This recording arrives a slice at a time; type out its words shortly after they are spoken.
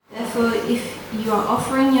Therefore, if you are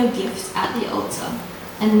offering your gift at the altar,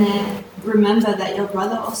 and there remember that your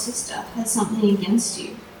brother or sister has something against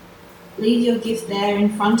you, leave your gift there in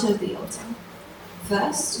front of the altar.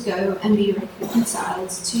 First, go and be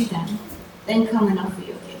reconciled to them, then come and offer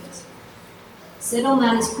your gift. Settle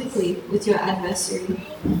matters quickly with your adversary,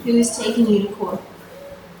 who is taking you to court.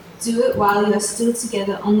 Do it while you are still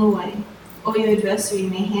together on the way, or your adversary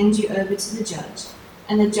may hand you over to the judge,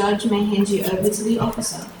 and the judge may hand you over to the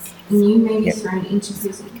officer, and you may be thrown into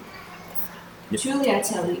prison. Truly I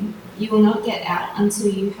tell you, you will not get out until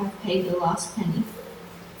you have paid the last penny.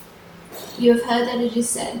 You have heard that it is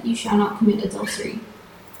said, you shall not commit adultery.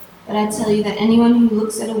 But I tell you that anyone who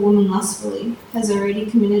looks at a woman lustfully has already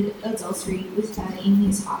committed adultery with her in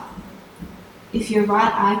his heart. If your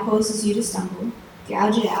right eye causes you to stumble,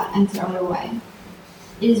 gouge it out and throw it away.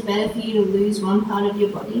 It is better for you to lose one part of your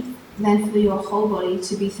body than for your whole body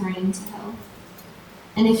to be thrown into hell.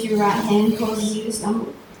 And if your right hand causes you to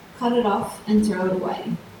stumble, cut it off and throw it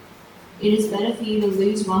away. It is better for you to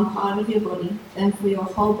lose one part of your body than for your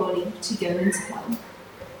whole body to go into hell.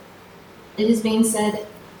 It has been said,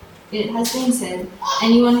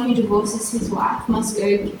 anyone who divorces his wife must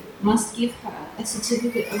give her a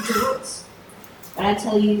certificate of divorce. But I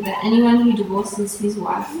tell you that anyone who divorces his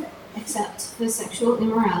wife, except for sexual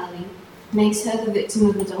immorality, makes her the victim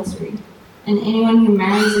of adultery, and anyone who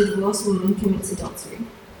marries a divorced woman commits adultery.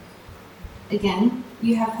 Again,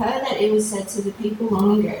 you have heard that it was said to the people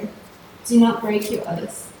long ago, do not break your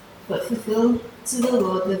oath, but fulfill to the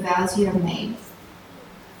Lord the vows you have made.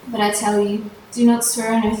 But I tell you, do not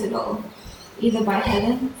swear an oath at all, either by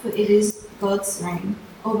heaven, for it is God's throne,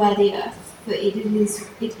 or by the earth, for it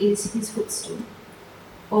is his footstool,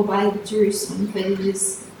 or by Jerusalem, for it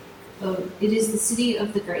is the city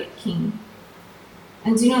of the great King.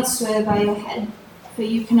 And do not swear by your head, for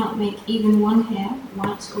you cannot make even one hair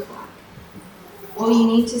white or black. All you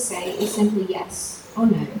need to say is simply yes or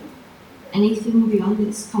no. Anything beyond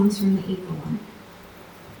this comes from the evil one.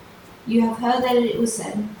 You have heard that it was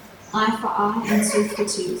said, eye for eye and tooth for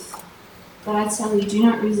tooth. But I tell you, do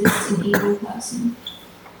not resist an evil person.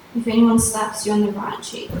 If anyone slaps you on the right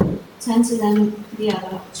cheek, turn to them the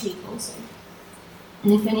other cheek also.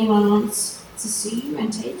 And if anyone wants to sue you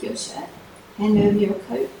and take your shirt, hand over your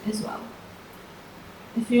coat as well.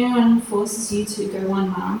 If anyone forces you to go 1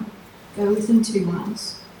 mile, go with them 2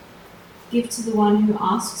 miles. Give to the one who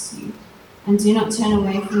asks you, and do not turn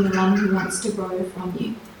away from the one who wants to borrow from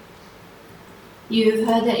you. You have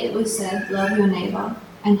heard that it was said, love your neighbor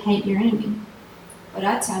and hate your enemy. But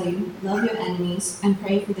I tell you, love your enemies and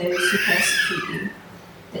pray for those who persecute you,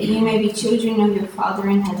 that you may be children of your Father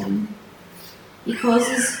in heaven. He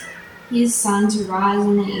causes his sun to rise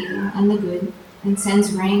on the evil and the good, and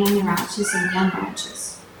sends rain on the righteous and the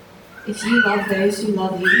unrighteous. If you love those who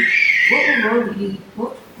love you,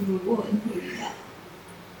 what reward will you get?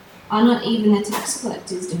 Are not even the tax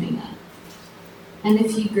collectors doing that? And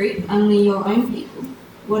if you greet only your own people,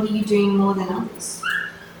 what are you doing more than others?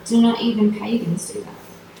 Do not even pagans do that.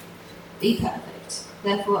 Be perfect,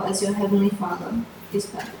 therefore, as your heavenly Father is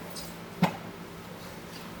perfect.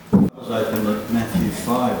 Let's open at Matthew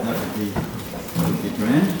 5, that would be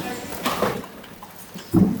grand.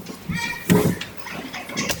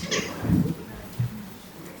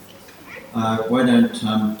 Why don't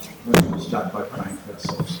we start by praying for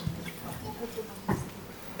ourselves.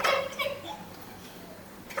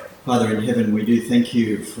 Father in heaven, we do thank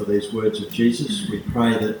you for these words of Jesus. We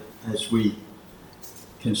pray that as we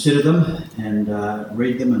consider them and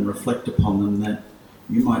read them and reflect upon them, that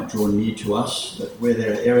you might draw near to us, that where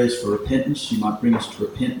there are areas for repentance, you might bring us to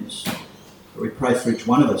repentance. But we pray for each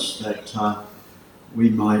one of us that we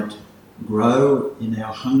might grow in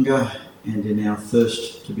our hunger and in our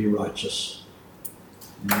thirst to be righteous.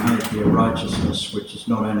 And may it be a righteousness which is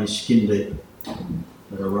not only skin deep,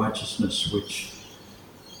 but a righteousness which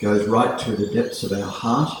goes right to the depths of our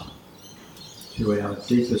heart, to our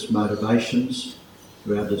deepest motivations,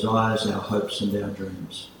 to our desires, our hopes and our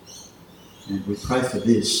dreams. And we pray for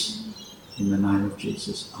this in the name of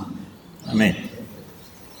Jesus. Amen. Amen.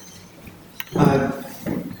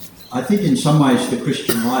 I think in some ways the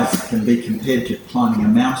Christian life can be compared to climbing a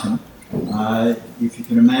mountain. If you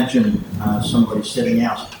can imagine somebody setting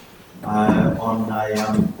out on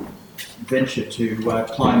a venture to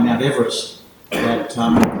climb Mount Everest, that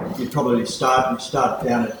you'd probably start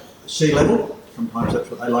down at sea level. Sometimes that's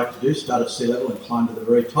what they like to do, start at sea level and climb to the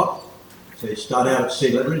very top. So you start out at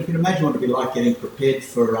sea level, and you can imagine what it would be like getting prepared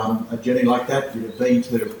for a journey like that. You'd have been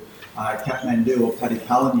to Kathmandu or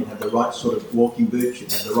Paddy-Pallon, you'd have the right sort of walking boots,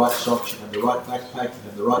 you'd have the right socks, you'd have the right backpack, you'd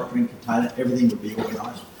have the right drink container, everything would be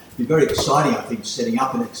organised. It'd be very exciting, I think, setting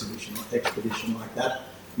up an expedition like that.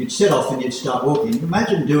 You'd set off and you'd start walking.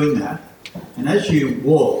 Imagine doing that, and as you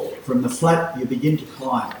walk from the flat, you begin to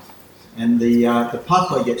climb, and the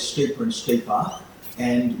pathway gets steeper and steeper,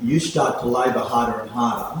 and you start to labour harder and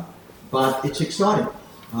harder, but it's exciting.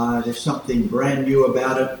 There's something brand new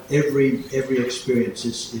about it. Every experience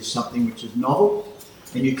is something which is novel,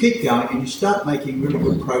 and you keep going and you start making really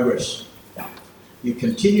good progress. You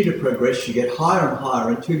continue to progress, you get higher and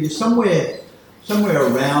higher until you're somewhere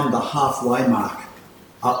around the halfway mark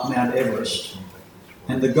up Mount Everest.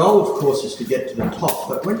 And the goal, of course, is to get to the top,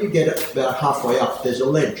 but when you get about halfway up, there's a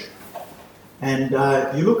ledge. And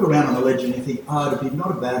you look around on the ledge and you think, it'd be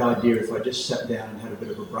not a bad idea if I just sat down and had a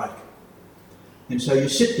bit of a break. And so you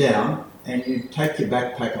sit down and you take your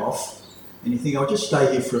backpack off and you think, I'll just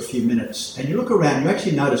stay here for a few minutes. And you look around, you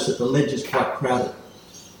actually notice that the ledge is quite crowded.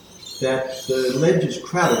 That the ledge is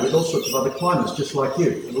crowded with all sorts of other climbers just like you.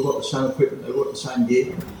 They've all got the same equipment, they've all got the same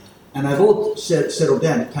gear. And they've all settled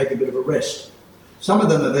down to take a bit of a rest. Some of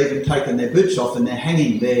them have even taken their boots off and they're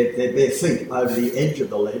hanging their bare feet over the edge of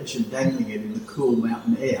the ledge and dangling it in the cool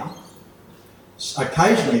mountain air.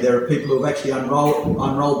 Occasionally there are people who have actually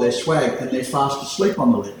unrolled their swag and they're fast asleep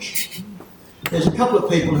on the ledge. There's a couple of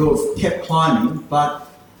people who have kept climbing, but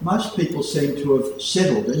most people seem to have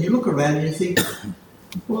settled. And you look around and you think,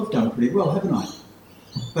 well, I've done pretty well, haven't I?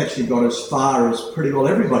 I've actually got as far as pretty well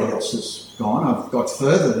everybody else has gone. I've got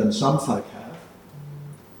further than some folk have.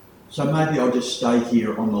 So maybe I'll just stay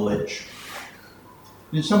here on the ledge.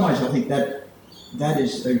 And in some ways, I think that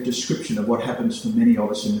is a description of what happens for many of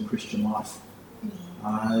us in the Christian life.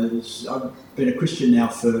 I've been a Christian now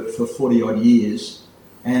for 40-odd years,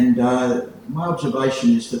 and my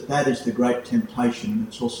observation is that is the great temptation, and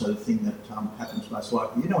it's also the thing that happens most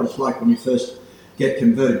likely. You know what it's like when you first get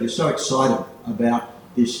converted. You're so excited about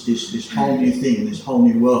this whole new thing, this whole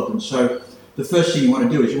new world. And so the first thing you want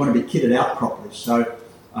to do is you want to be kitted out properly. So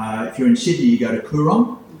if you're in Sydney, you go to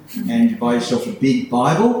Coorong and you buy yourself a big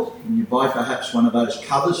Bible, and you buy perhaps one of those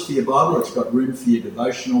covers for your Bible. It's got room for your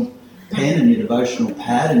devotional pen and your devotional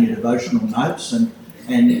pad and your devotional notes, and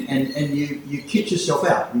you kit yourself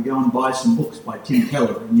out. You go and buy some books by Tim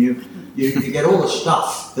Keller, and you get all the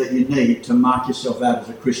stuff that you need to mark yourself out as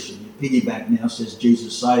a Christian. Your piggy bank now says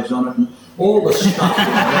Jesus saves on it, and all the stuff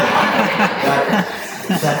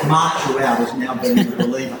that marks you out as now being a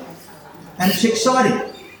believer. And it's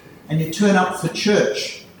exciting. And you turn up for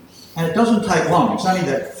church. And it doesn't take long. It's only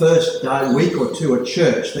that first day, week or two at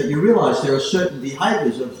church that you realise there are certain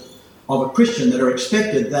behaviours of a Christian that are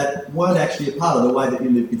expected that weren't actually a part of the way that you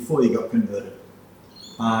lived before you got converted.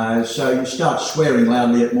 So you start swearing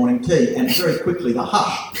loudly at morning tea, and very quickly the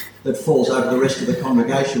hush that falls over the rest of the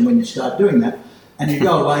congregation when you start doing that, and you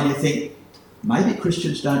go away and you think, maybe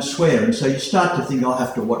Christians don't swear, and so you start to think, I'll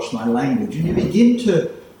have to watch my language, and you begin to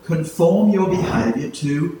conform your behaviour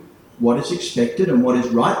to what is expected and what is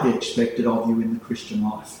rightly expected of you in the Christian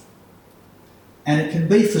life. And it can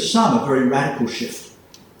be for some a very radical shift.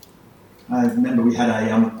 I remember we had a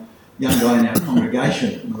young guy in our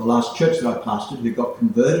congregation, the last church that I pastored, who got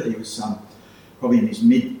converted. He was probably in his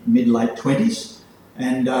mid-late 20s,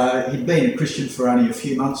 and he'd been a Christian for only a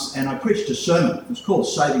few months, and I preached a sermon. It was called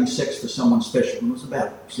Saving Sex for Someone Special, and it was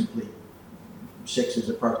about simply sex is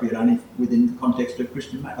appropriate only within the context of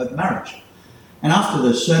Christian marriage. And after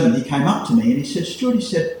the sermon, he came up to me and he said, Stuart, he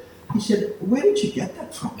said, where did you get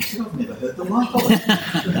that from? I said, I've never heard the like of it.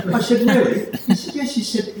 I said, really? He said, yes. He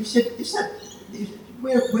said,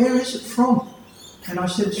 where is it from? And I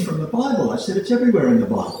said, it's from the Bible. I said, it's everywhere in the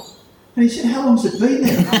Bible. And he said, how long's it been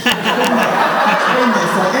there? And I said, it's been there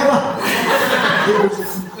forever. It was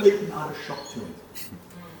a complete and utter shock to him.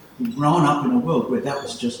 He'd grown up in a world where that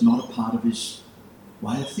was just not a part of his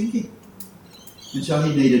way of thinking. And so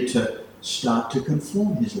he needed to start to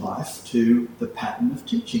conform his life to the pattern of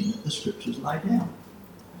teaching that the Scriptures lay down.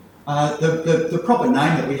 The proper name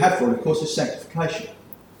that we have for it, of course, is sanctification.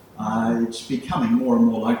 It's becoming more and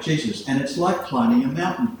more like Jesus, and it's like climbing a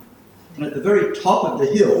mountain. And at the very top of the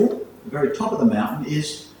hill, the very top of the mountain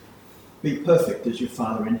is, be perfect as your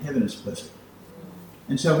Father in heaven is perfect.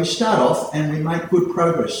 And so we start off and we make good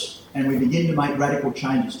progress, and we begin to make radical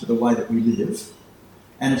changes to the way that we live.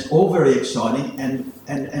 And it's all very exciting,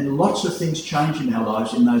 and lots of things change in our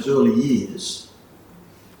lives in those early years.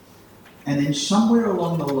 And then somewhere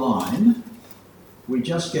along the line, we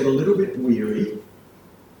just get a little bit weary,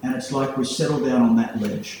 and it's like we settle down on that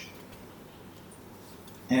ledge.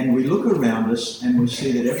 And we look around us and we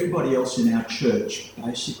see that everybody else in our church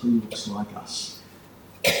basically looks like us.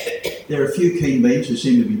 There are a few keen beams who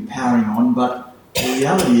seem to be powering on, but the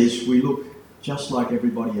reality is we look just like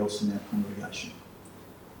everybody else in our congregation.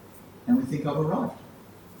 and we think I've arrived.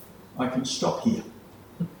 I can stop here.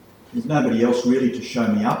 There's nobody else really to show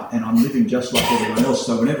me up, and I'm living just like everyone else.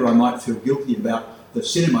 So whenever I might feel guilty about the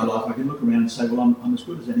sin in my life, I can look around and say, well, I'm as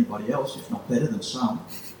good as anybody else, if not better than some.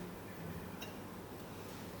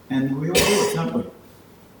 And we all do it, don't we?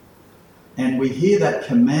 And we hear that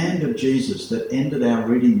command of Jesus that ended our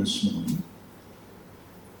reading this morning.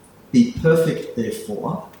 Be perfect,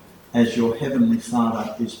 therefore, as your heavenly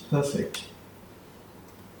Father is perfect.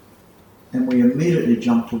 And we immediately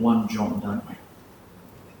jump to 1 John, don't we?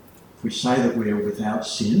 If we say that we are without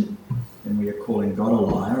sin, then we are calling God a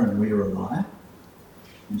liar, and we are a liar.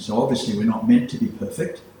 And so obviously we're not meant to be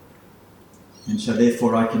perfect. And so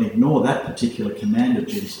therefore I can ignore that particular command of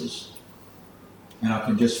Jesus, and I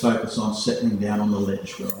can just focus on settling down on the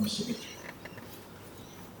ledge where I'm sitting.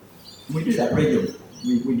 And we do that regularly.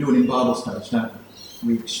 We do it in Bible studies, don't we?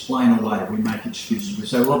 We explain away, we make excuses. We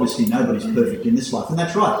say, well, obviously nobody's perfect in this life. And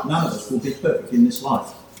that's right, none of us will be perfect in this life.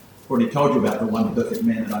 I've already told you about the one perfect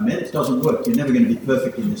man that I met. It doesn't work. You're never going to be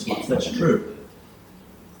perfect in this life. That's true.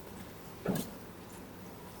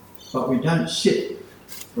 But we don't sit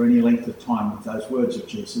for any length of time with those words of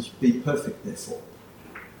Jesus. Be perfect, therefore,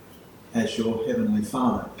 as your heavenly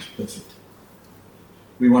Father is perfect.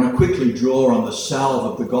 We want to quickly draw on the salve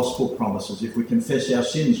of the gospel promises. If we confess our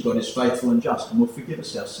sins, God is faithful and just and will forgive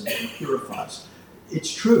us our sins and purify us.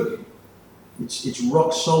 It's true. It's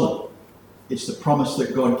rock solid. It's the promise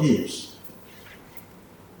that God gives.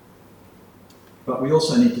 But we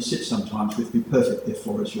also need to sit sometimes with be perfect,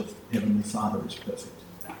 therefore, as your heavenly Father is perfect.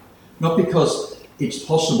 Not because it's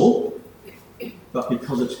possible, but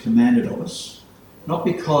because it's commanded of us. Not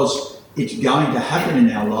because it's going to happen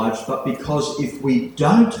in our lives, but because if we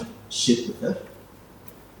don't sit with it,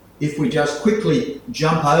 if we just quickly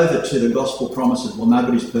jump over to the gospel promises, well,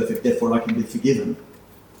 nobody's perfect, therefore I can be forgiven,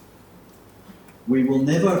 we will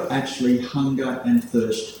never actually hunger and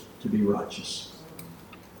thirst to be righteous.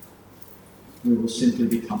 We will simply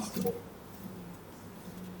be comfortable.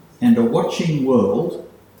 And a watching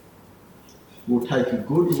world will take a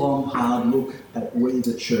good, long, hard look at we,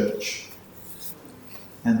 the church,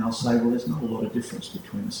 and they'll say, well, there's not a lot of difference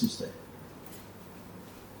between us, is there?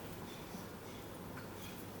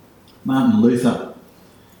 Martin Luther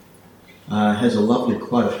has a lovely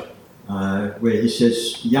quote where he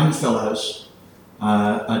says, young fellows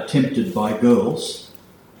are tempted by girls.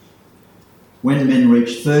 When men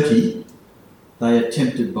reach 30, they are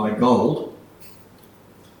tempted by gold.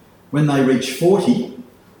 When they reach 40,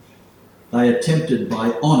 they are tempted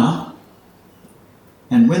by honour.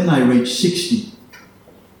 And when they reach 60,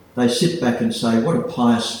 they sit back and say, what a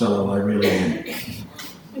pious fellow I really am.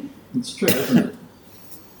 It's true, isn't it?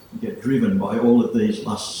 You get driven by all of these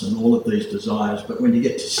lusts and all of these desires, but when you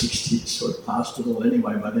get to 60, it's sort of past it all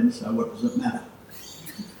anyway by then, so what does it matter?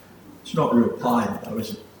 It's not real piety though,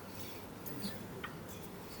 is it?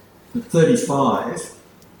 At 35,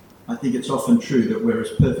 I think it's often true that we're as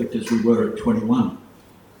perfect as we were at 21.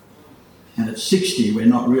 And at 60, we're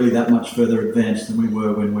not really that much further advanced than we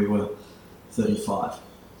were when we were 35.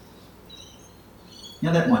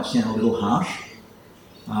 Now that might sound a little harsh.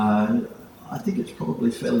 I think it's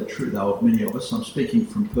probably fairly true though of many of us. I'm speaking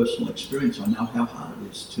from personal experience. I know how hard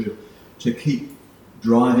it is to keep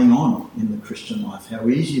driving on in the Christian life, how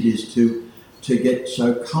easy it is to get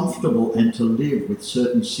so comfortable and to live with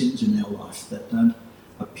certain sins in our life that don't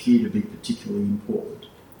appear to be particularly important.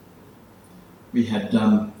 We had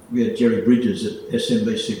Jerry Bridges at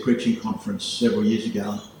SMBC Preaching Conference several years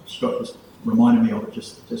ago. Scott just reminded me of it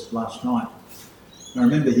just last night. I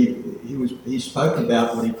remember he spoke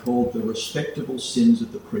about what he called the respectable sins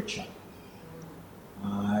of the preacher.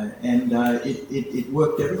 It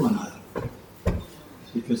worked everyone over.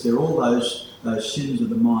 Because they're all those sins of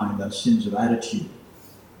the mind, those sins of attitude,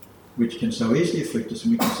 which can so easily afflict us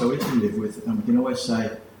and we can so easily live with, and we can always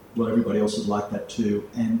say, well, everybody else is like that too,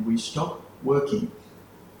 and we stop working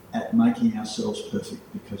at making ourselves perfect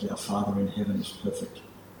because our Father in heaven is perfect.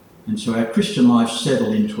 And so our Christian life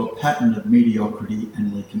settled into a pattern of mediocrity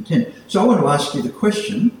and we're content. So I want to ask you the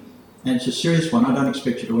question, and it's a serious one. I don't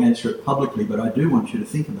expect you to answer it publicly, but I do want you to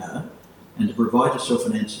think about it and to provide yourself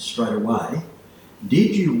an answer straight away.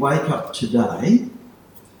 Did you wake up today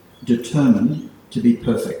determined to be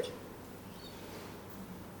perfect?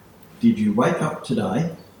 Did you wake up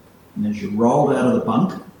today and as you rolled out of the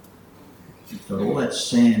bunk, you've got all that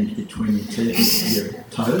sand between your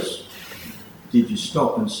toes, did you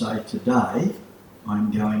stop and say, today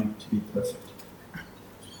I'm going to be perfect?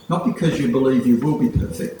 Not because you believe you will be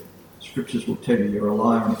perfect. Scriptures will tell you you're a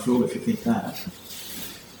liar and a fool if you think that.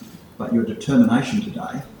 But your determination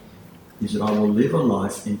today is that I will live a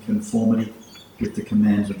life in conformity with the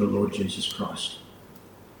commands of the Lord Jesus Christ.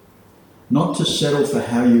 Not to settle for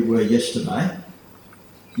how you were yesterday,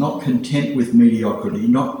 not content with mediocrity,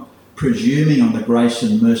 not presuming on the grace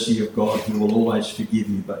and mercy of God who will always forgive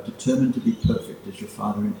you, but determined to be perfect as your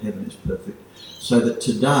Father in heaven is perfect, so that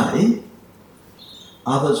today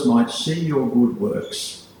others might see your good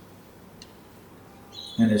works.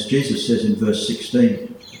 And as Jesus says in verse 16,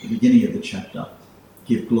 at the beginning of the chapter,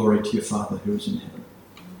 give glory to your Father who is in heaven.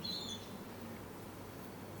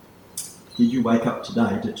 Did you wake up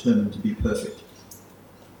today determined to be perfect?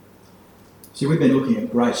 See, we've been looking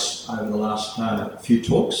at grace over the last few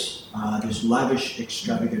talks, this lavish,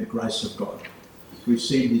 extravagant grace of God. We've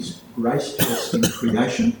seen his grace to us in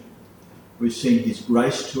creation. We've seen his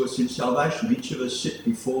grace to us in salvation. Each of us sit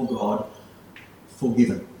before God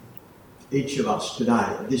forgiven. Each of us today,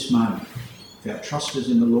 at this moment, if our trust is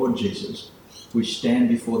in the Lord Jesus, we stand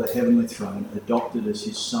before the heavenly throne, adopted as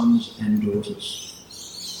his sons and daughters.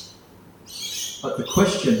 But the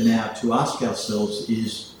question now to ask ourselves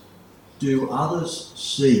is, do others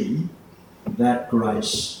see that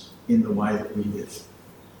grace in the way that we live?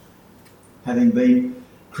 Having been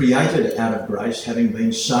created out of grace, having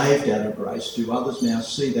been saved out of grace, do others now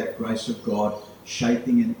see that grace of God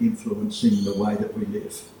shaping and influencing the way that we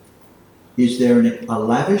live? Is there a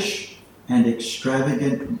lavish and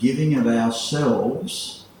extravagant giving of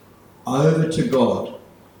ourselves over to God,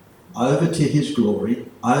 over to his glory,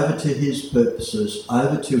 over to his purposes,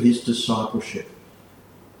 over to his discipleship?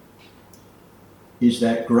 Is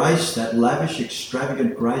that grace, that lavish,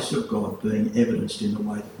 extravagant grace of God being evidenced in the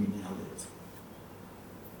way that we now live?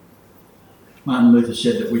 Martin Luther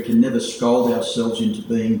said that we can never scold ourselves into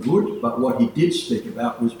being good, but what he did speak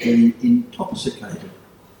about was being intoxicated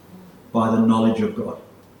by the knowledge of God.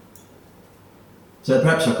 So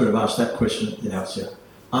perhaps I could have asked that question at the outset.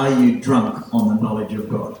 Are you drunk on the knowledge of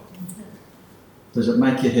God? Does it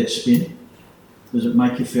make your head spin? Does it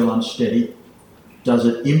make you feel unsteady? Does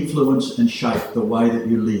it influence and shape the way that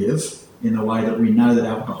you live in the way that we know that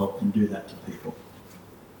alcohol can do that to people?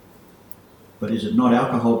 But is it not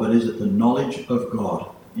alcohol, but is it the knowledge of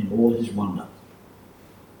God in all his wonder,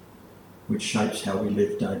 which shapes how we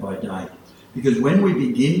live day by day? Because when we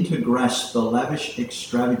begin to grasp the lavish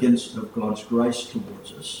extravagance of God's grace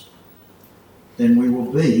towards us, then we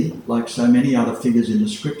will be, like so many other figures in the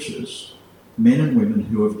scriptures, men and women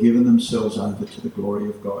who have given themselves over to the glory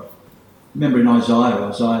of God. Remember in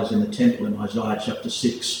Isaiah's in the temple in Isaiah chapter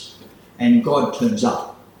 6, and God turns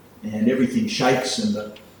up and everything shakes and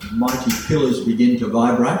the mighty pillars begin to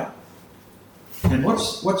vibrate. And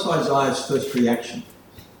what's Isaiah's first reaction?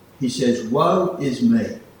 He says, "Woe is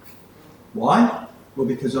me." Why? Well,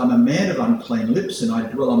 because I'm a man of unclean lips and I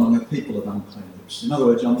dwell among a people of unclean lips. In other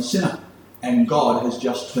words, I'm a sinner and God has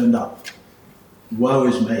just turned up. Woe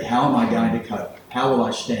is me. How am I going to cope? How will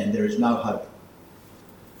I stand? There is no hope.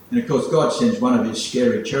 And of course, God sends one of his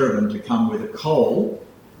scary cherubim to come with a coal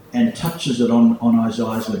and touches it on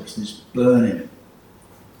Isaiah's lips, this burning.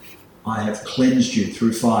 I have cleansed you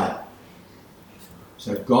through fire.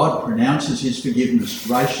 So God pronounces his forgiveness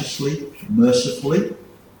graciously, mercifully.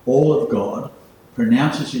 All of God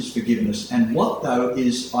pronounces his forgiveness. And what, though,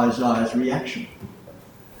 is Isaiah's reaction?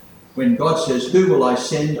 When God says, "Who will I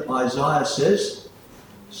send?" Isaiah says,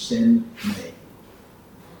 "Send me."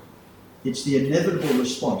 It's the inevitable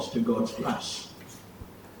response to God's grace.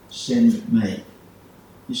 Send me.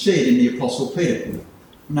 You see it in the Apostle Peter.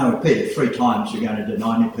 No, Peter, 3 times you're going to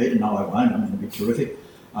deny me, Peter. No, I won't. I'm going to be terrific.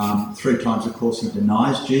 3 times, of course, he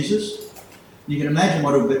denies Jesus. You can imagine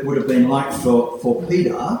what it would have been like for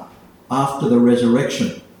Peter after the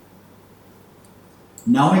resurrection.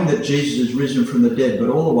 Knowing that Jesus is risen from the dead, but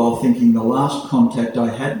all the while thinking the last contact I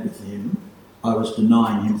had with him, I was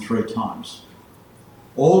denying him 3 times.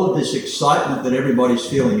 All of this excitement that everybody's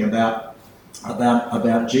feeling about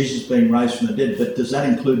Jesus being raised from the dead, but does that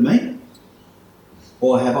include me?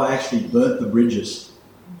 Or have I actually burnt the bridges?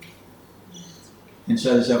 And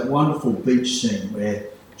so there's that wonderful beach scene where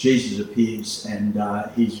Jesus appears and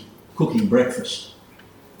he's cooking breakfast.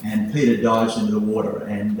 And Peter dives into the water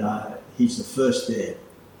and he's the first there.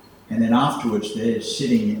 And then afterwards they're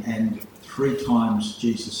sitting and 3 times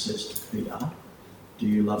Jesus says to Peter, "Do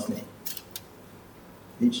you love me?"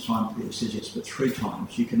 Each time Peter says yes, but 3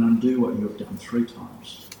 times. You can undo what you have done 3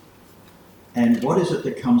 times. And what is it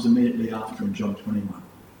that comes immediately after in John 21?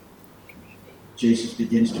 Jesus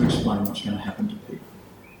begins to explain what's going to happen to Peter.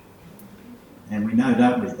 And we know,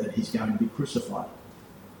 don't we, that he's going to be crucified,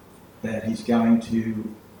 that he's going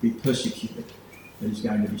to be persecuted, that he's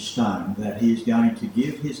going to be stoned, that he is going to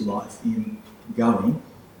give his life in going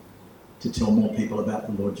to tell more people about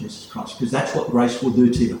the Lord Jesus Christ. Because that's what grace will do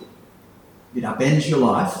to you. It upends your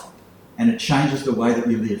life and it changes the way that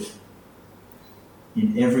you live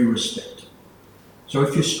in every respect. So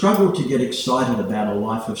if you struggle to get excited about a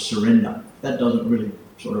life of surrender, that doesn't really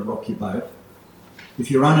sort of rock your boat. If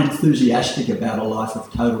you're unenthusiastic about a life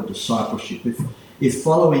of total discipleship, if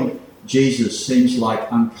following Jesus seems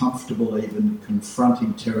like uncomfortable, even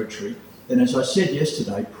confronting territory, then as I said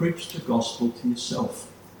yesterday, preach the gospel to yourself.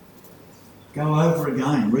 Go over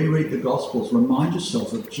again, reread the Gospels, remind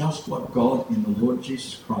yourself of just what God in the Lord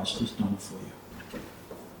Jesus Christ has done for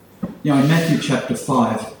you. Now in Matthew chapter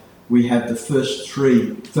 5, we have the first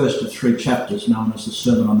of three chapters known as the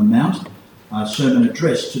Sermon on the Mount, a sermon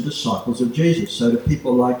addressed to disciples of Jesus, so to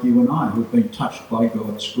people like you and I who have been touched by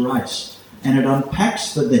God's grace. And it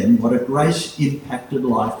unpacks for them what a grace-impacted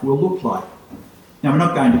life will look like. Now we're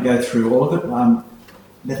not going to go through all of it.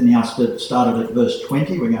 Bethany started at verse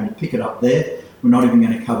 20. We're going to pick it up there. We're not even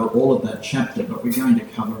going to cover all of that chapter, but we're going to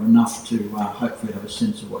cover enough to hopefully have a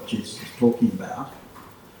sense of what Jesus is talking about.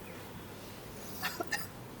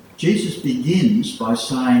 Jesus begins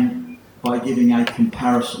by giving a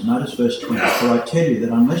comparison. Notice verse 20. For I tell you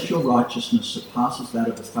that unless your righteousness surpasses that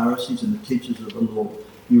of the Pharisees and the teachers of the law,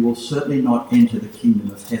 you will certainly not enter the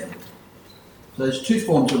kingdom of heaven. So there's two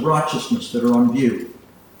forms of righteousness that are on view.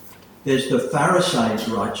 There's the Pharisees'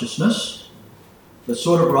 righteousness, the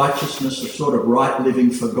sort of righteousness, the sort of right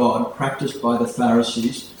living for God practiced by the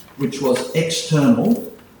Pharisees, which was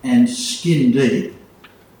external and skin deep.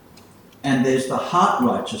 And there's the heart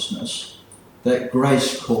righteousness that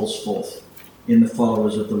grace calls forth in the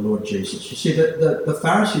followers of the Lord Jesus. You see, the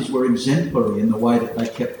Pharisees were exemplary in the way that they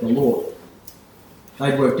kept the law.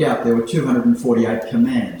 They'd worked out there were 248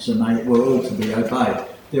 commands and they were all to be obeyed.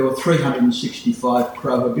 There were 365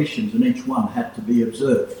 prohibitions and each one had to be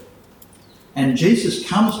observed. And Jesus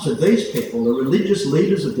comes to these people, the religious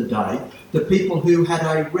leaders of the day, the people who had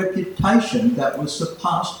a reputation that was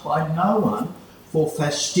surpassed by no one for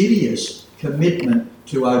fastidious commitment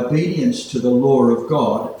to obedience to the law of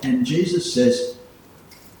God. And Jesus says,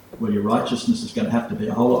 well, your righteousness is going to have to be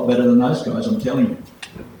a whole lot better than those guys, I'm telling you.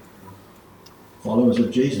 Followers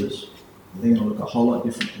of Jesus, they're going to look a whole lot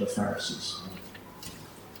different to the Pharisees.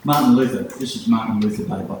 Martin Luther, this is Martin Luther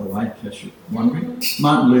Day, by the way, in case you're wondering.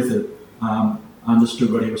 Martin Luther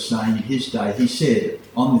understood what he was saying in his day. He said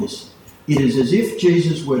on this, it is as if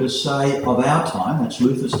Jesus were to say of our time, that's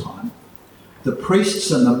Luther's time, the priests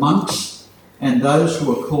and the monks and those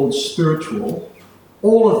who are called spiritual,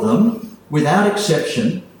 all of them, without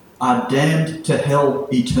exception, are damned to hell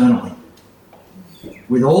eternally.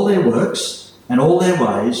 With all their works and all their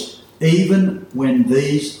ways, even when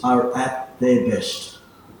these are at their best.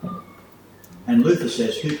 And Luther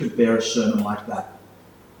says, who could bear a sermon like that?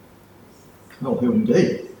 Well, who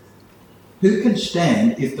indeed? Who can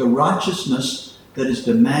stand if the righteousness that is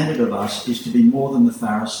demanded of us is to be more than the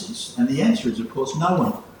Pharisees? And the answer is, of course, no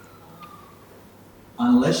one.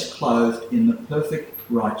 Unless clothed in the perfect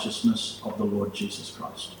righteousness of the Lord Jesus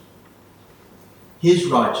Christ. His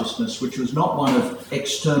righteousness, which was not one of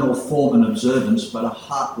external form and observance, but a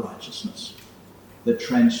heart righteousness that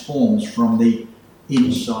transforms from the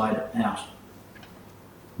inside out.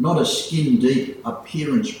 Not a skin-deep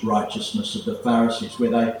appearance righteousness of the Pharisees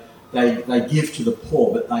where they give to the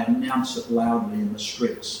poor but they announce it loudly in the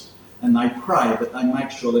streets. And they pray but they make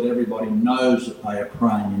sure that everybody knows that they are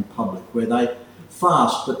praying in public. Where they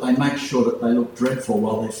fast but they make sure that they look dreadful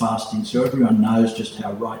while they're fasting so everyone knows just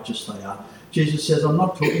how righteous they are. Jesus says, I'm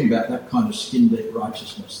not talking about that kind of skin-deep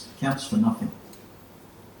righteousness. It counts for nothing.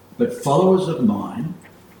 But followers of mine,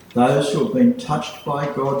 those who have been touched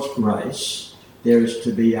by God's grace, there is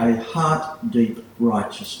to be a heart-deep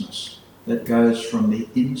righteousness that goes from the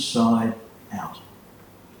inside out.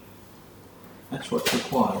 That's what's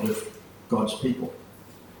required of God's people.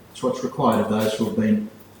 It's what's required of those who have been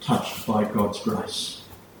touched by God's grace.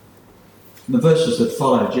 In the verses that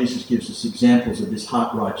follow, Jesus gives us examples of this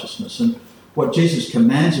heart righteousness. And what Jesus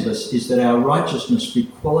commands of us is that our righteousness be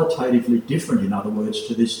qualitatively different, in other words,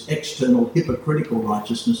 to this external hypocritical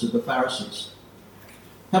righteousness of the Pharisees.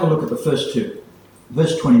 Have a look at the first two.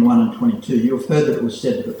 Verse 21 and 22, you have heard that it was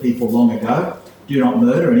said to the people long ago, do not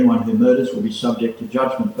murder, anyone who murders will be subject to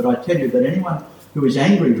judgment. But I tell you that anyone who is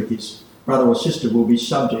angry with his brother or sister will be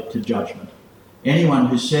subject to judgment. Anyone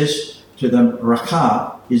who says to them,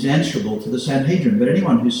 Rakah, is answerable to the Sanhedrin, but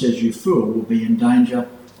anyone who says, you fool, will be in danger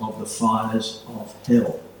of the fires of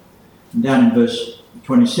hell. And down in verse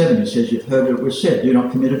 27, he says, you've heard that it was said, do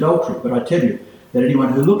not commit adultery. But I tell you that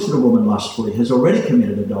anyone who looks at a woman lustfully has already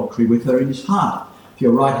committed adultery with her in his heart. If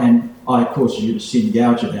your right hand eye causes you to sin,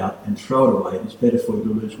 gouge it out and throw it away. It is better for you to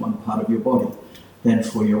lose one part of your body than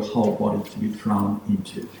for your whole body to be thrown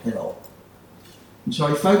into hell. And so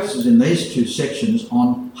he focuses in these two sections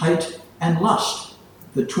on hate and lust,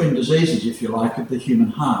 the twin diseases, if you like, of the human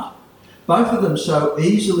heart. Both of them so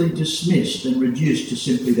easily dismissed and reduced to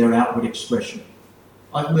simply their outward expression.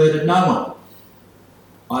 I've murdered no one.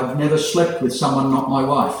 I've never slept with someone not my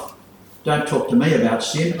wife. Don't talk to me about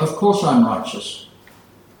sin. Of course I'm righteous.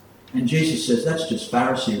 And Jesus says that's just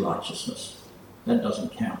Pharisee righteousness. That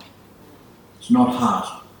doesn't count. It's not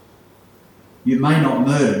heart. You may not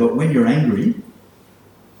murder, but when you're angry,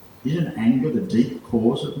 isn't anger the deep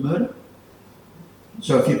cause of murder?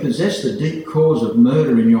 So if you possess the deep cause of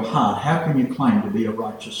murder in your heart, how can you claim to be a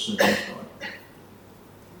righteous servant of God?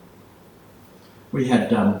 We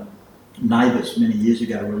had neighbours many years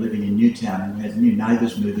ago. We were living in Newtown and we had new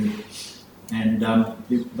neighbours moving. And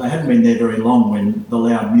they hadn't been there very long when the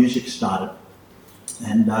loud music started.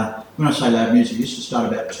 And when I say loud music, it used to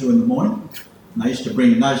start about 2 a.m. And they used to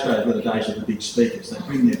bring, in those days were the days of the big speakers, they'd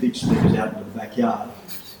bring their big speakers out into the backyard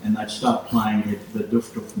and they'd start playing the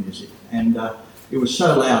doof music. And it was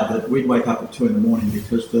so loud that we'd wake up at 2 a.m.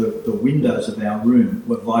 because the windows of our room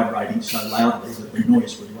were vibrating so loudly that the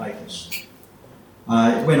noise would wake us.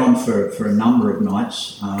 It went on for a number of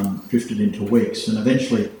nights, drifted into weeks, and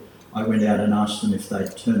eventually I went out and asked them if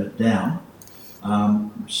they'd turn it down.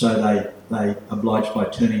 So they obliged by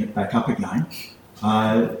turning it back up again.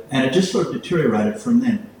 And it just sort of deteriorated from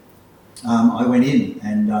then. I went in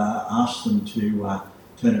and asked them to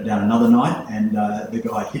turn it down another night, and the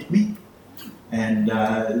guy hit me.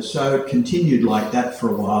 And so it continued like that for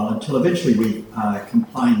a while until eventually we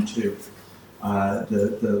complained to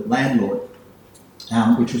the landlord,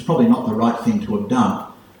 which was probably not the right thing to have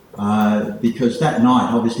done, because that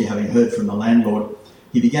night, obviously having heard from the landlord,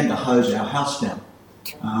 he began to hose our house down.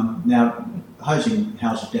 Now, hosing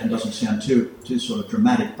houses down doesn't sound too sort of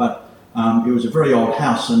dramatic, but it was a very old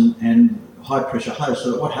house and high pressure hose,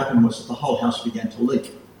 so that what happened was that the whole house began to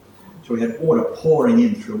leak. So we had water pouring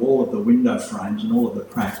in through all of the window frames and all of the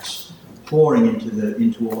cracks, pouring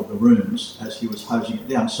into all of the rooms as he was hosing it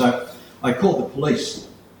down. So I called the police,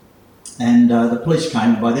 and the police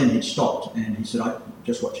came. By then he'd stopped, and he said, "I'm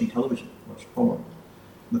just watching television. What's the problem?"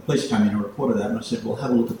 And the police came in and reported that, and I said, "Well, have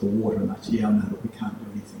a look at the water." And they said, "Yeah, I know, but we can't do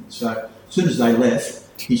anything." So as soon as they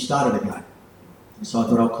left, he started again. So I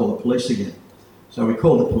thought, I'll call the police again. So we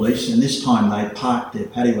called the police, and this time they parked their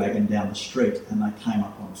paddy wagon down the street and they came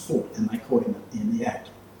up on foot and they caught him in the act.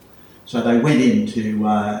 So they went in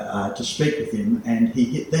to speak with him, and he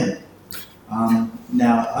hit them.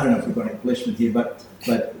 Now, I don't know if we've got any policemen here, but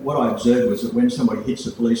what I observed was that when somebody hits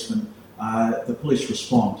a policeman, the police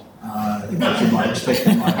respond, as you might expect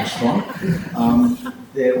they might respond.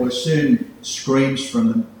 There were soon screams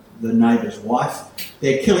from the neighbour's wife.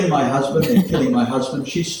 "They're killing my husband, they're killing my husband."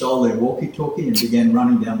 She stole their walkie-talkie and began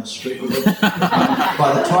running down the street with it.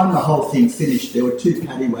 By the time the whole thing finished, there were 2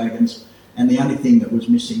 paddy wagons, and the only thing that was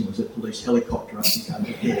missing was a police helicopter, I think,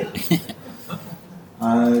 overhead.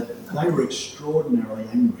 They were extraordinarily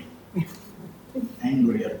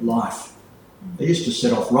angry at life. They used to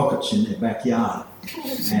set off rockets in their backyard,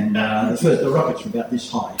 and the rockets were about this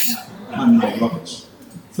high, homemade rockets.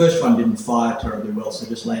 First one didn't fire terribly well, so it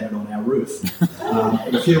just landed on our roof.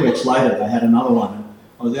 But a few weeks later, they had another one, and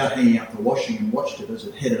I was out hanging out the washing and watched it as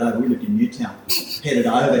it headed over. We lived in Newtown, headed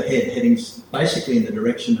overhead, heading basically in the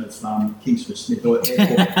direction of Kingsford Smith Airport, as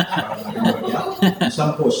far as I can work out. And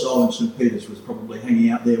some poor soul in St Peters was probably hanging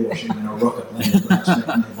out there washing when a rocket landed right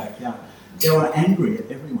smack in their backyard. They were angry at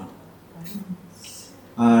everyone.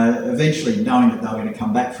 Eventually, knowing that they were going to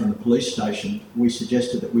come back from the police station, we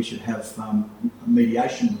suggested that we should have a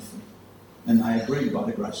mediation with them, and they agreed by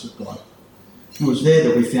the grace of God. It was there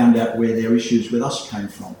that we found out where their issues with us came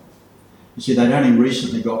from. You see, they'd only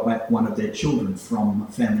recently got back one of their children from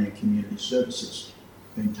Family and Community Services,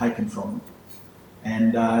 being taken from them.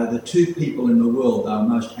 And the 2 people in the world they were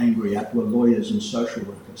most angry at were lawyers and social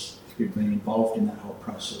workers who'd been involved in that whole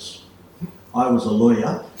process. I was a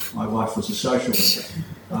lawyer, my wife was a social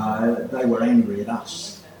worker. They were angry at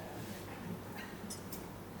us.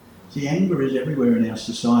 See, anger is everywhere in our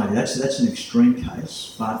society. That's an extreme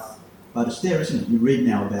case, but it's there, isn't it? You read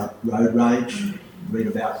now about road rage, you read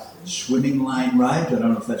about swimming lane rage. I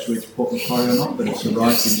don't know if that's reached Port Macquarie or not, but it's a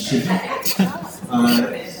right in Sydney.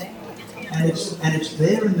 And it's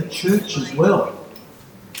there in the church as well.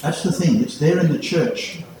 That's the thing, it's there in the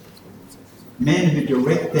church. Men who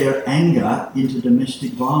direct their anger into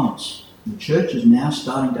domestic violence. The church is now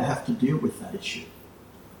starting to have to deal with that issue.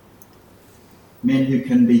 Men who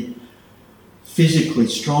can be physically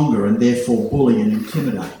stronger and therefore bully and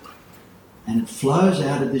intimidate. And it flows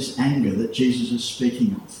out of this anger that Jesus is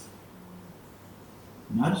speaking of.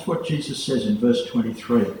 Notice what Jesus says in verse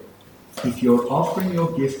 23. If you're offering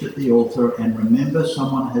your gift at the altar and remember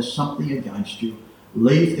someone has something against you,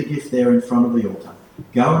 leave the gift there in front of the altar.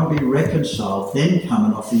 Go and be reconciled, then come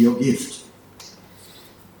and offer your gift.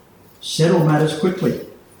 Settle matters quickly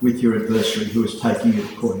with your adversary who is taking you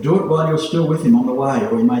to court. Do it while you're still with him on the way,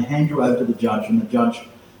 or he may hand you over to the judge and the judge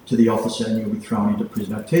to the officer, and you'll be thrown into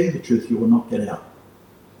prison. I tell you the truth, you will not get out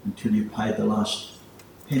until you've paid the last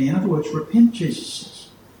penny. In other words, repent, Jesus says.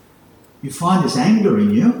 You find this anger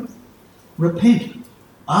in you, repent.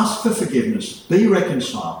 Ask for forgiveness. Be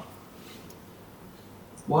reconciled.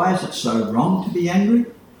 Why is it so wrong to be angry?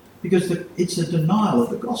 Because it's a denial of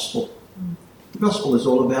the gospel. The gospel is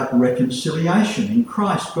all about reconciliation. In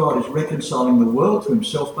Christ, God is reconciling the world to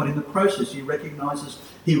himself, but in the process he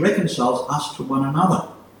reconciles us to one another.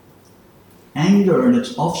 Anger and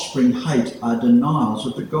its offspring, hate, are denials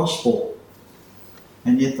of the gospel.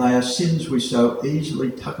 And yet they are sins we so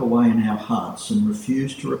easily tuck away in our hearts and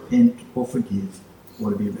refuse to repent or forgive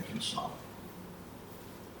or to be reconciled.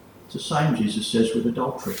 It's the same, Jesus says, with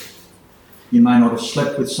adultery. You may not have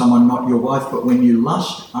slept with someone not your wife, but when you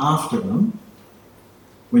lust after them,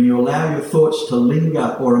 when you allow your thoughts to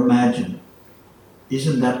linger or imagine,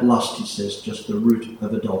 isn't that lust, he says, just the root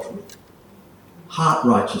of adultery? Heart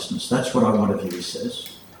righteousness, that's what I want of you, he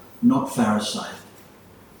says, not Pharisee.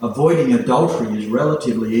 Avoiding adultery is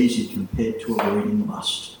relatively easy compared to avoiding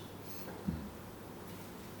lust.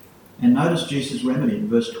 And notice Jesus' remedy in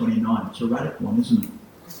verse 29. It's a radical one, isn't it?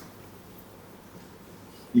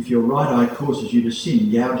 If your right eye causes you to sin,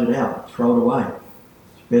 gouge it out, throw it away.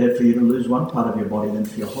 It's better for you to lose one part of your body than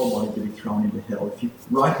for your whole body to be thrown into hell. If your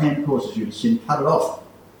right hand causes you to sin, cut it off,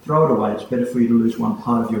 throw it away. It's better for you to lose one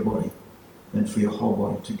part of your body than for your whole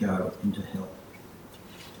body to go into hell.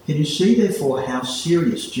 Can you see, therefore, how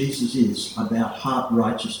serious Jesus is about heart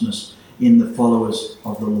righteousness in the followers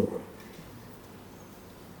of the Lord?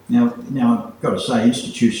 Now I've got to say,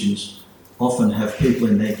 institutions often have people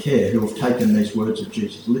in their care who have taken these words of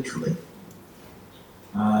Jesus literally.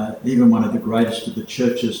 Even one of the greatest of the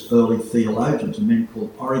church's early theologians, a man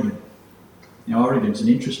called Origen. Now, Origen's an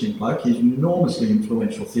interesting bloke. He's an enormously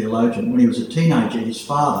influential theologian. When he was a teenager, his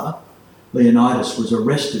father, Leonidas, was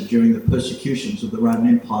arrested during the persecutions of the Roman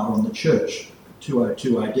Empire on the church,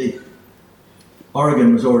 202 AD.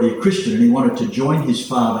 Origen was already a Christian and he wanted to join his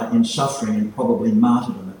father in suffering and probably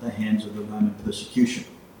martyrdom at the hands of the Roman persecution.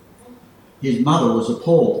 His mother was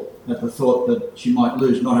appalled at the thought that she might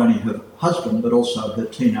lose not only her husband but also her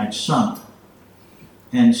teenage son.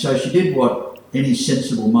 And so she did what any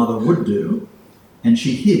sensible mother would do, and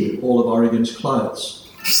she hid all of Origen's clothes.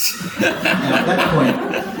 Now, at that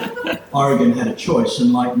point, Origen had a choice,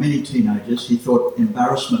 and like many teenagers, he thought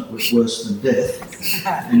embarrassment was worse than death,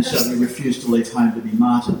 and so he refused to leave home to be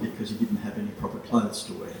martyred because he didn't have any proper clothes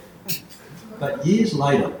to wear. But years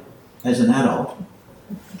later, as an adult,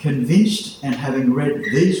 convinced and having read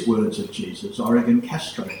these words of Jesus, Origen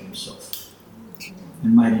castrated himself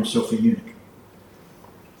and made himself a eunuch.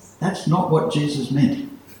 That's not what Jesus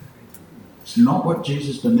meant. It's not what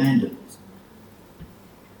Jesus demanded.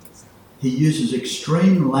 He uses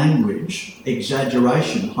extreme language,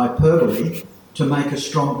 exaggeration, hyperbole to make a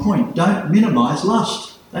strong point. Don't minimise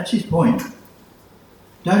lust. That's his point.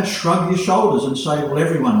 Don't shrug your shoulders and say, well,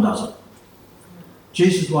 everyone does it.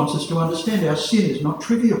 Jesus wants us to understand our sin is not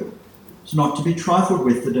trivial. It's not to be trifled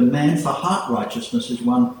with. The demand for heart righteousness is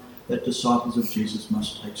one that disciples of Jesus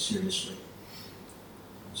must take seriously.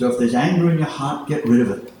 So if there's anger in your heart, get rid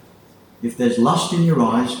of it. If there's lust in your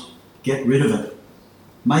eyes, get rid of it.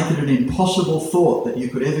 Make it an impossible thought that you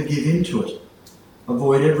could ever give into it.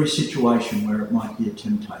 Avoid every situation where it might be a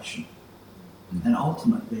temptation. And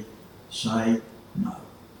ultimately, say no.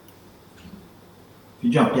 If you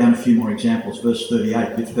jump down a few more examples, verse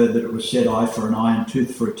 38, you've heard that it was said eye for an eye and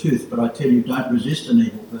tooth for a tooth, but I tell you, don't resist an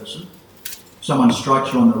evil person. If someone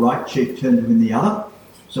strikes you on the right cheek, turn to him the other.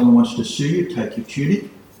 If someone wants to sue you, take your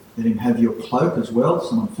tunic. Let him have your cloak as well. If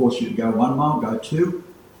someone forces you to go 1 mile, go 2.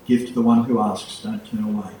 Give to the one who asks. Don't turn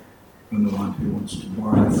away from the one who wants to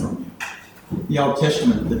borrow from you. The Old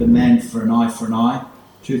Testament, the demand for an eye,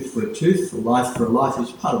 tooth for a tooth, or life for a life,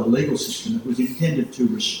 is part of a legal system that was intended to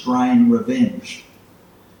restrain revenge.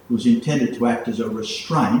 It was intended to act as a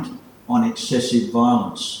restraint on excessive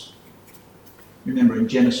violence. Remember in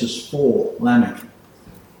Genesis 4, Lamech,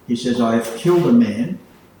 he says, I have killed a man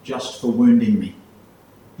just for wounding me.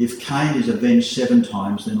 If Cain is avenged 7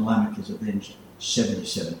 times, then Lamech is avenged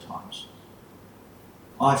 77 times.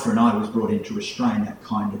 Eye for an eye was brought in to restrain that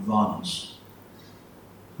kind of violence.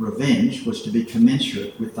 Revenge was to be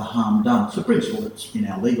commensurate with the harm done. It's a principle that's in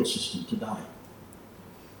our legal system today.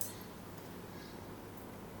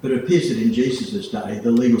 But it appears that in Jesus' day,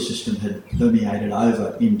 the legal system had permeated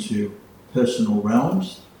over into personal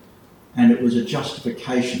realms, and it was a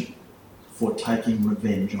justification for taking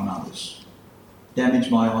revenge on others. Damage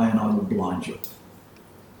my eye and I will blind you.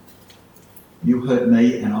 You hurt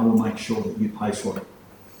me and I will make sure that you pay for it.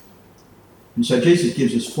 And so Jesus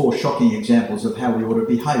gives us 4 shocking examples of how we ought to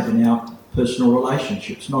behave in our personal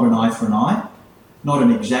relationships. Not an eye for an eye, not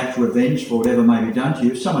an exact revenge for whatever may be done to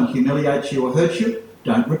you. If someone humiliates you or hurts you,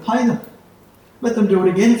 don't repay them. Let them do it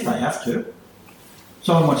again if they have to.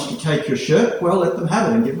 Someone wants to take your shirt, well, let them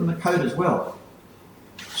have it and give them the coat as well.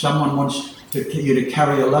 Someone wants you to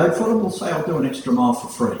carry a load for them, well, say, I'll do an extra mile for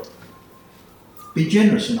free. Be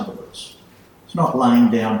generous, in other words. It's not laying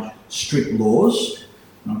down strict laws.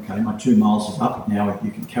 Okay, my 2 miles is up, now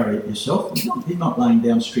you can carry it yourself. He's not laying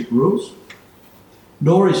down strict rules.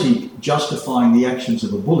 Nor is he justifying the actions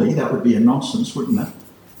of a bully. That would be a nonsense, wouldn't it?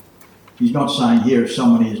 He's not saying here if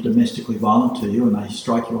somebody is domestically violent to you and they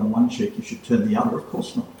strike you on one cheek, you should turn the other. Of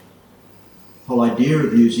course not. The whole idea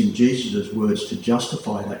of using Jesus' words to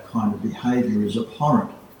justify that kind of behaviour is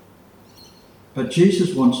abhorrent. But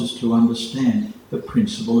Jesus wants us to understand the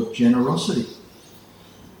principle of generosity.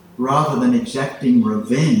 Rather than exacting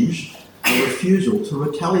revenge, a refusal to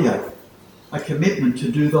retaliate. A commitment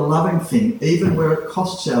to do the loving thing, even where it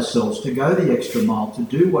costs ourselves to go the extra mile, to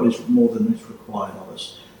do what is more than is required of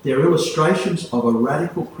us. They're illustrations of a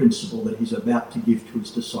radical principle that he's about to give to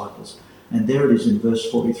his disciples. And there it is in verse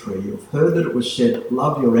 43. You've heard that it was said,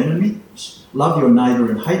 love your enemies, love your neighbour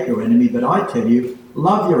and hate your enemy. But I tell you,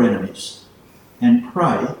 love your enemies and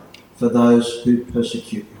pray for those who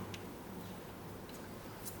persecute you.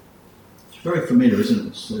 It's very familiar, isn't it?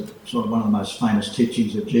 It's sort of one of the most famous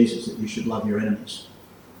teachings of Jesus, that you should love your enemies.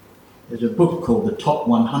 There's a book called The Top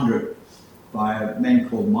 100 by a man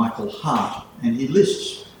called Michael Hart, and he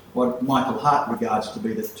lists what Michael Hart regards to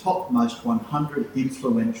be the top most 100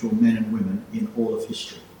 influential men and women in all of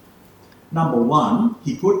history. Number 1,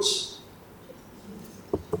 he puts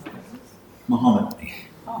Muhammad.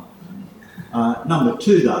 Number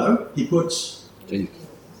 2, though, he puts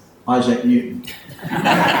Isaac Newton.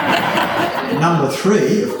 Number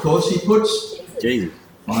 3, of course, he puts Jesus.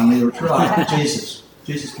 Finally, you're right, Jesus.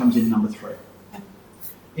 Jesus comes in number 3.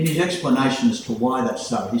 In his explanation as to why that's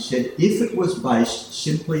so, he said, if it was based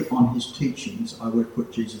simply on his teachings, I would have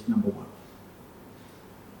put Jesus number 1.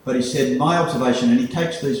 But he said, my observation, and he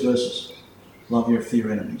takes these verses, love your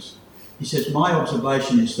enemies. He says, my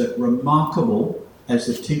observation is that remarkable as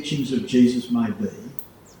the teachings of Jesus may be,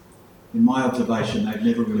 in my observation, they've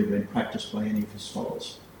never really been practiced by any of his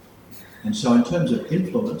followers. And so in terms of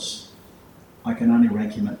influence, I can only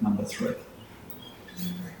rank him at number 3.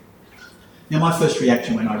 Now, my first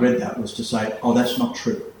reaction when I read that was to say, oh, that's not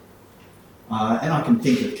true. And I can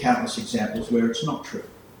think of countless examples where it's not true.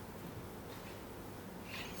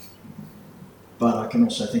 But I can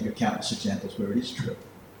also think of countless examples where it is true.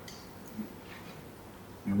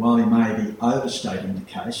 And while he may be overstating the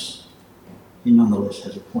case, he nonetheless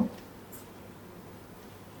has a point.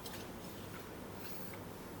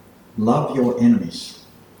 Love your enemies.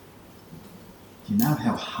 Do you know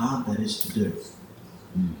how hard that is to do?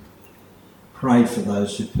 Pray for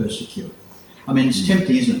those who persecute. I mean, it's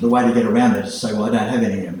tempting, isn't it? The way to get around it is to say, well, I don't have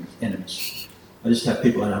any enemies. I just have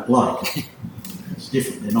people I don't like. It's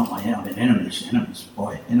different. They're not my enemies.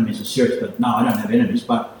 Enemies are serious, but no, I don't have enemies.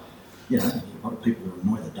 But, there's a lot of people who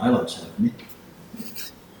annoy the daylights out of me.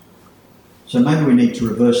 So maybe we need to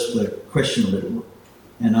reverse the question a little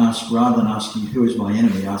and ask, rather than asking who is my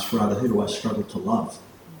enemy, ask rather who do I struggle to love?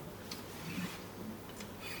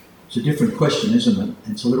 It's a different question, isn't it?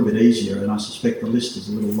 It's a little bit easier, and I suspect the list is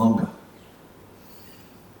a little longer.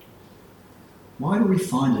 Why do we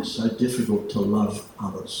find it so difficult to love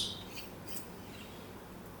others?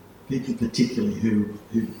 People particularly who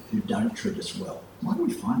don't treat us well. Why do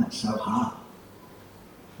we find that so hard?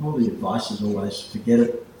 All the advice is always forget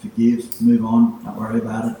it, forgive, move on, don't worry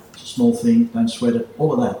about it. It's a small thing, don't sweat it,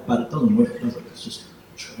 all of that. But it doesn't work, does it? It just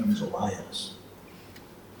churns away at us.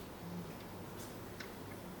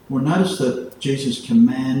 Well, notice that Jesus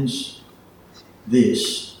commands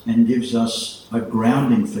this and gives us a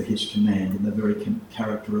grounding for his command in the very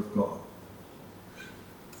character of God.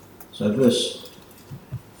 So verse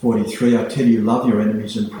 43, I tell you, love your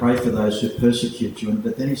enemies and pray for those who persecute you.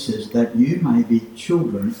 But then he says, that you may be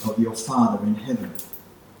children of your Father in heaven.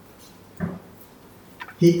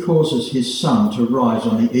 He causes his sun to rise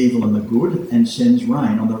on the evil and the good and sends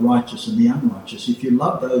rain on the righteous and the unrighteous. If you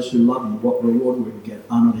love those who love you, what reward will you get?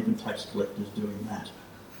 Are not even tax collectors doing that?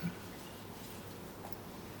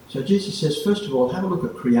 So Jesus says, first of all, have a look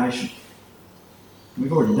at creation.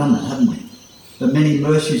 We've already done that, haven't we? the many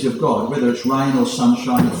mercies of God, whether it's rain or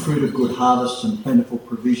sunshine, the fruit of good harvests and plentiful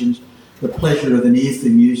provisions, the pleasure of an ear for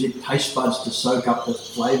music, taste buds to soak up the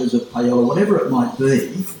flavours of paella, whatever it might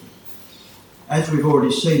be, as we've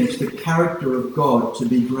already seen, it's the character of God to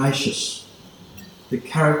be gracious, the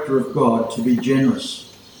character of God to be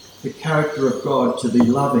generous, the character of God to be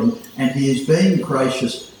loving, and he is being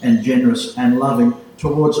gracious and generous and loving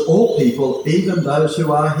towards all people, even those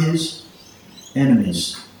who are his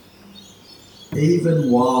enemies, even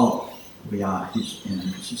while we are his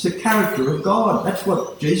enemies. It's the character of God. That's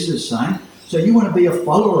what Jesus is saying. So you want to be a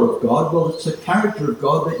follower of God? Well, it's the character of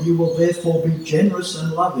God that you will therefore be generous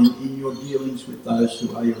and loving in your dealings with those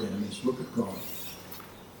who are your enemies. Look at God.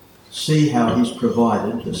 See how he's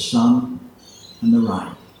provided the sun and the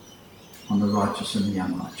rain on the righteous and the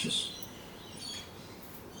unrighteous.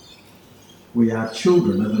 We are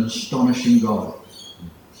children of an astonishing God.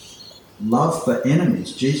 Love for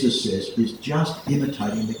enemies, Jesus says, is just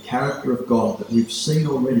imitating the character of God that we've seen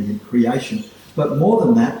already in creation. But more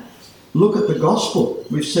than that, look at the gospel.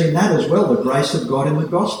 We've seen that as well, the grace of God in the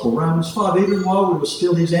gospel. Romans 5, even while we were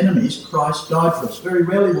still his enemies, Christ died for us. Very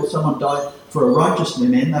rarely will someone die for a righteous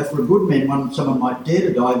man, though for a good man someone might dare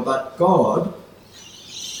to die, but God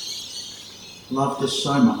loved us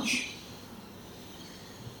so much.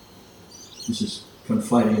 This is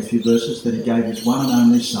conflating a few verses, that he gave his one and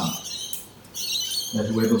only Son, that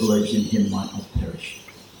whoever believes in him might not perish.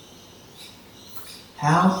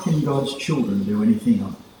 How can God's children do anything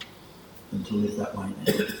other than to live that way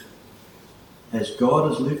now? As God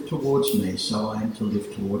has lived towards me, so I am to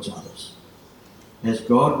live towards others. As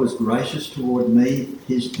God was gracious toward me,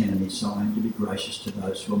 his enemy, so I am to be gracious to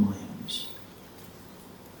those who are my enemies.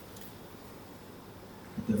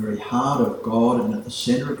 At the very heart of God and at the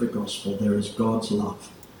centre of the gospel, there is God's love.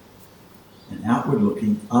 An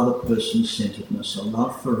outward-looking, other-person-centeredness, a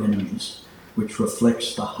love for enemies, which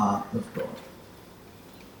reflects the heart of God.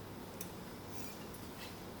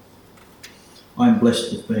 I'm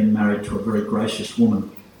blessed with being married to a very gracious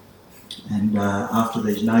woman. And after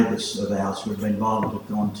these neighbours of ours who had been violent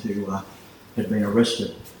had been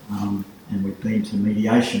arrested, and we'd been to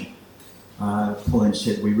mediation, Pauline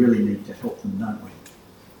said, we really need to help them, don't we?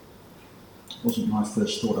 It wasn't my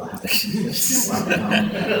first thought, I have to confess.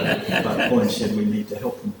 But Pauline said we need to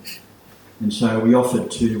help them. And so we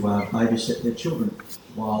offered to babysit their children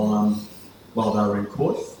while they were in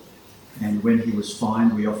court. And when he was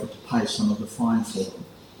fined, we offered to pay some of the fine for them.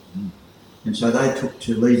 And so they took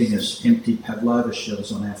to leaving us empty pavlova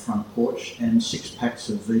shells on our front porch and 6 packs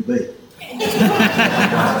of VB.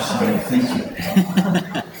 Saying thank you.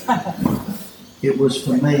 It was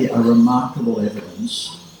for me a remarkable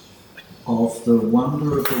evidence of the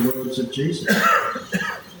wonder of the words of Jesus.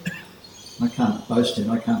 I can't boast in,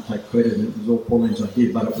 I can't take credit, it was all Pauline's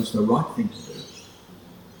idea, but it was the right thing to do.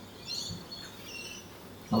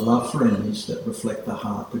 A love for enemies that reflect the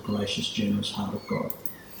heart, the gracious, generous heart of God.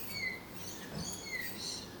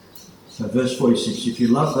 So verse 46, if you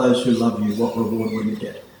love those who love you, what reward will you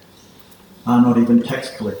get? Are not even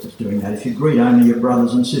tax collectors doing that? If you greet only your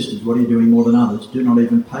brothers and sisters, what are you doing more than others? Do not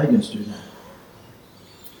even pagans do that?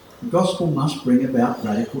 The gospel must bring about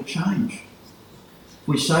radical change. If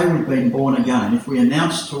we say we've been born again, if we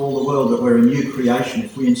announce to all the world that we're a new creation,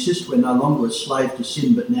 if we insist we're no longer a slave to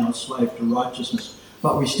sin but now a slave to righteousness,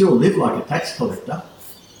 but we still live like a tax collector,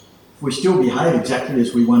 if we still behave exactly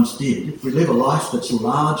as we once did, if we live a life that's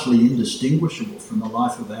largely indistinguishable from the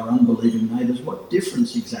life of our unbelieving neighbours, what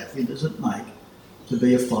difference exactly does it make to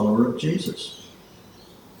be a follower of Jesus?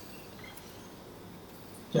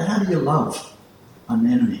 So how do you love an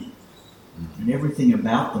enemy? And everything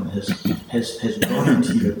about them has got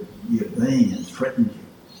into your being and threatened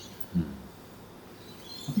you.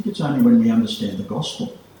 I think it's only when we understand the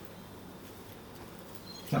gospel.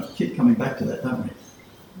 Keep coming back to that, don't we?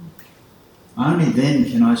 Only then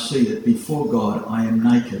can I see that before God I am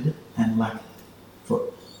naked and lack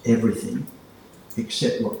for everything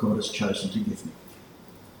except what God has chosen to give me.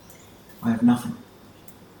 I have nothing.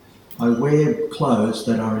 I wear clothes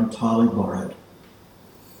that are entirely borrowed.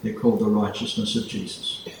 They're called the righteousness of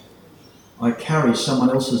Jesus. I carry someone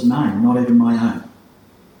else's name, not even my own.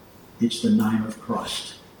 It's the name of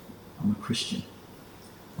Christ. I'm a Christian.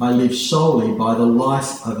 I live solely by the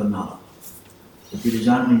life of another. It is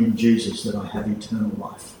only in Jesus that I have eternal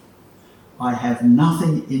life. I have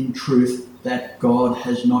nothing in truth that God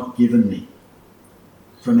has not given me.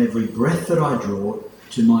 From every breath that I draw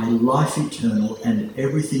to my life eternal and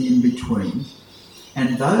everything in between.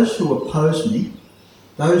 And those who oppose me,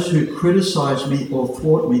 those who criticise me or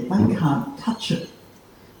thwart me, they can't touch it.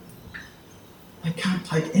 They can't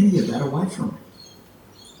take any of that away from me.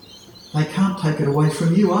 they can't take it away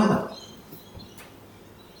from you either.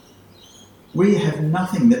 We have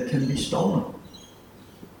nothing that can be stolen.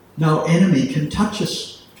 No enemy can touch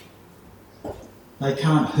us. They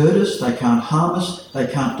can't hurt us, they can't harm us, they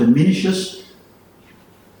can't diminish us,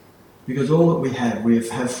 because all that we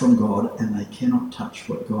have from God, and they cannot touch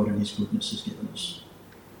what God in his goodness has given us.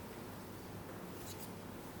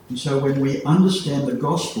 And so when we understand the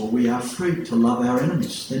gospel, we are free to love our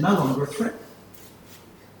enemies. They're no longer a threat.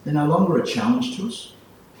 They're no longer a challenge to us.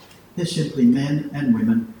 They're simply men and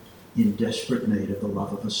women in desperate need of the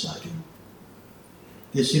love of a Saviour.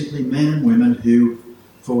 They're simply men and women who,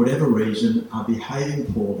 for whatever reason, are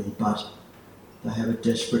behaving poorly, but they have a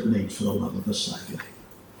desperate need for the love of a Saviour.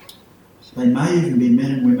 They may even be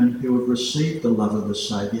men and women who have received the love of the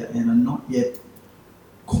Saviour and are not yet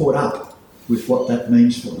caught up with what that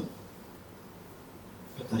means for them.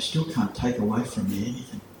 But they still can't take away from me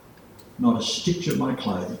anything. Not a stitch of my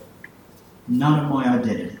clothing, none of my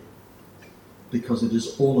identity, because it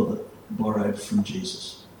is all of it borrowed from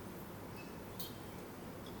Jesus.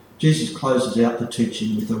 Jesus closes out the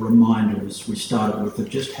teaching with a reminder, as we started with, of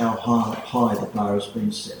just how high the bar has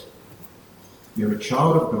been set. You're a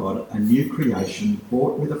child of God, a new creation,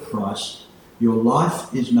 bought with a price. Your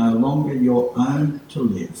life is no longer your own to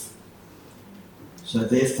live. So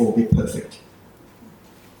therefore be perfect,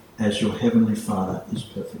 as your heavenly Father is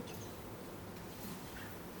perfect.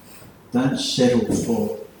 Don't settle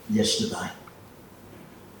for yesterday.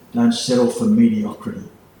 Don't settle for mediocrity.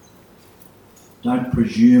 Don't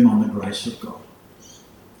presume on the grace of God.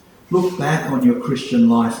 Look back on your Christian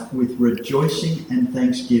life with rejoicing and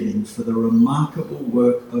thanksgiving for the remarkable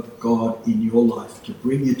work of God in your life to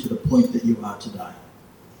bring you to the point that you are today.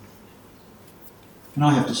 And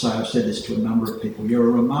I have to say, I've said this to a number of people, you're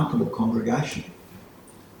a remarkable congregation.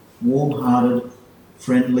 Warm-hearted,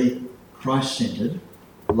 friendly, Christ-centred,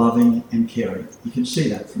 loving and caring. You can see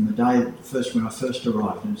that from the day when I first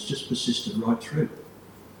arrived, and it's just persisted right through.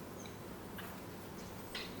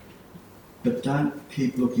 But don't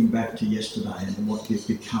keep looking back to yesterday and what you've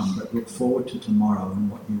become, but look forward to tomorrow and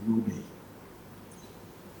what you will be.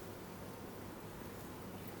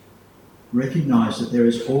 Recognise that there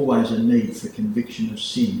is always a need for conviction of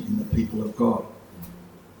sin in the people of God.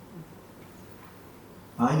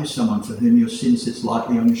 Are you someone for whom your sin sits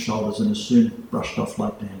lightly on your shoulders and is soon brushed off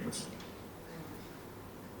like dandruff?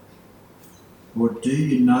 Or do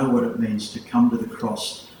you know what it means to come to the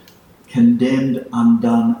cross, condemned,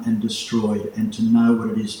 undone and destroyed, and to know what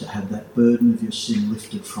it is to have that burden of your sin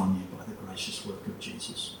lifted from you by the gracious work of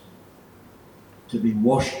Jesus? To be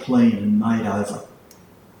washed clean and made over.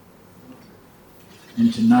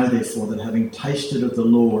 And to know, therefore, that having tasted of the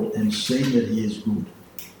Lord and seen that he is good,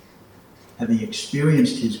 having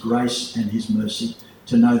experienced his grace and his mercy,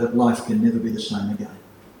 to know that life can never be the same again.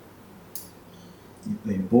 You've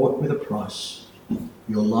been bought with a price.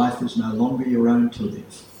 Your life is no longer your own to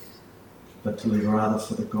live, but to live rather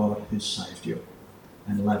for the God who saved you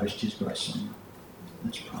and lavished his grace on you.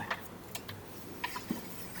 Let's pray.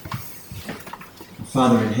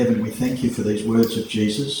 Father in heaven, we thank you for these words of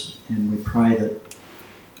Jesus, and we pray that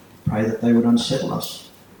they would unsettle us,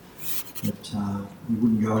 that we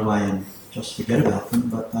wouldn't go away and just forget about them,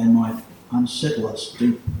 but they might unsettle us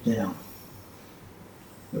deep down,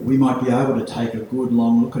 that we might be able to take a good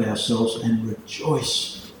long look at ourselves and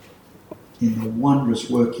rejoice in the wondrous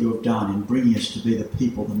work you have done in bringing us to be the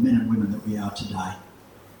people, the men and women that we are today.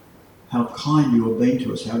 How kind you have been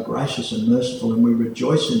to us, how gracious and merciful, and we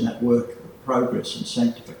rejoice in that work of progress and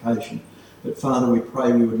sanctification. But Father, we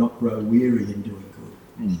pray we would not grow weary in doing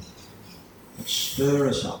good. But stir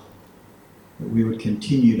us up, that we would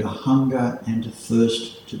continue to hunger and to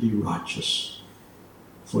thirst to be righteous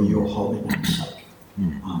for your holy name's sake.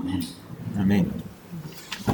 Amen. Amen.